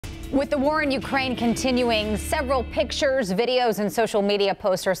With the war in Ukraine continuing, several pictures, videos, and social media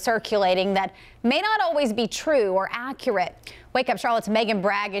posts are circulating that may not always be true or accurate. Wake Up Charlotte's Megan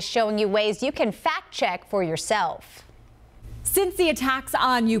Bragg is showing you ways you can fact check for yourself. Since the attacks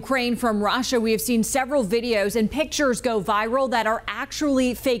on Ukraine from Russia, we have seen several videos and pictures go viral that are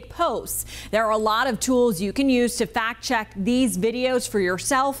actually fake posts. There are a lot of tools you can use to fact check these videos for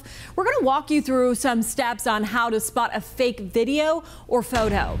yourself. We're going to walk you through some steps on how to spot a fake video or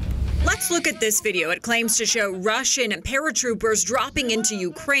photo. Let's look at this video. It claims to show Russian paratroopers dropping into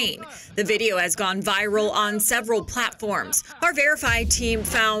Ukraine. The video has gone viral on several platforms. Our Verify team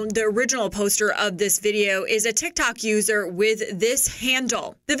found the original poster of this video is a TikTok user with this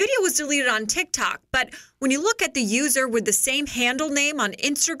handle. The video was deleted on TikTok, but when you look at the user with the same handle name on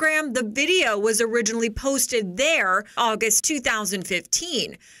Instagram, the video was originally posted there August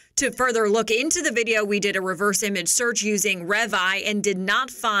 2015. To further look into the video, we did a reverse image search using RevEye and did not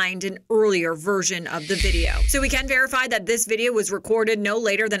find an earlier version of the video. So we can verify that this video was recorded no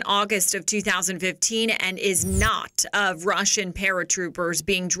later than August of 2015 and is not of Russian paratroopers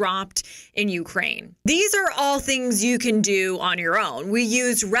being dropped in Ukraine. These are all things you can do on your own. We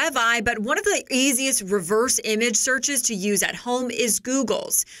use RevEye, but one of the easiest reverse image searches to use at home is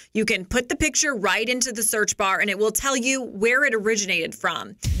Google's. You can put the picture right into the search bar and it will tell you where it originated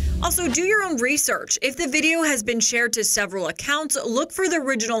from. Also, do your own research. If the video has been shared to several accounts, look for the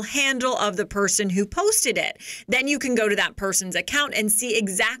original handle of the person who posted it. Then you can go to that person's account and see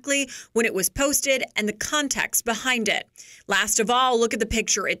exactly when it was posted and the context behind it. Last of all, look at the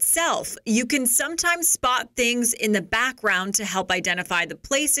picture itself. You can sometimes spot things in the background to help identify the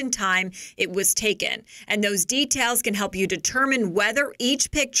place and time it was taken. And those details can help you determine whether each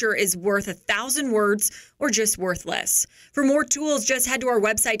picture is worth 1,000 words or just worthless. For more tools, just head to our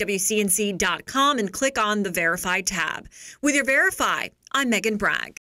website, WCNC.com, and click on the Verify tab. With your Verify, I'm Megan Bragg.